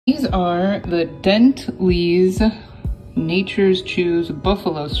These are the DENTLEY'S Nature's Chews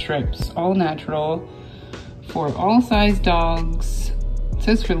Buffalo Strips, all natural for all size dogs. It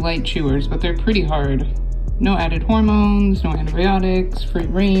says for light chewers, but they're pretty hard. No added hormones, no antibiotics, free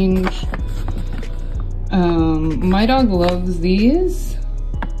range. My dog loves these.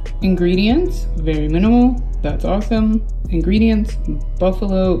 Ingredients, very minimal. That's awesome. Ingredients,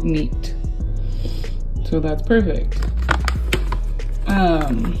 buffalo meat. So that's perfect.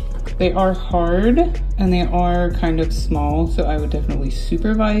 They are hard and they are kind of small, so I would definitely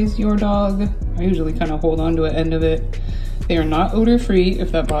supervise your dog. I usually kind of hold on to an end of it. They are not odor free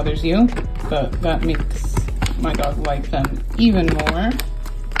if that bothers you, but that makes my dog like them even more.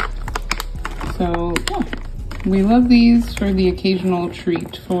 So yeah, we love these for the occasional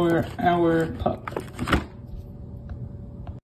treat for our pup.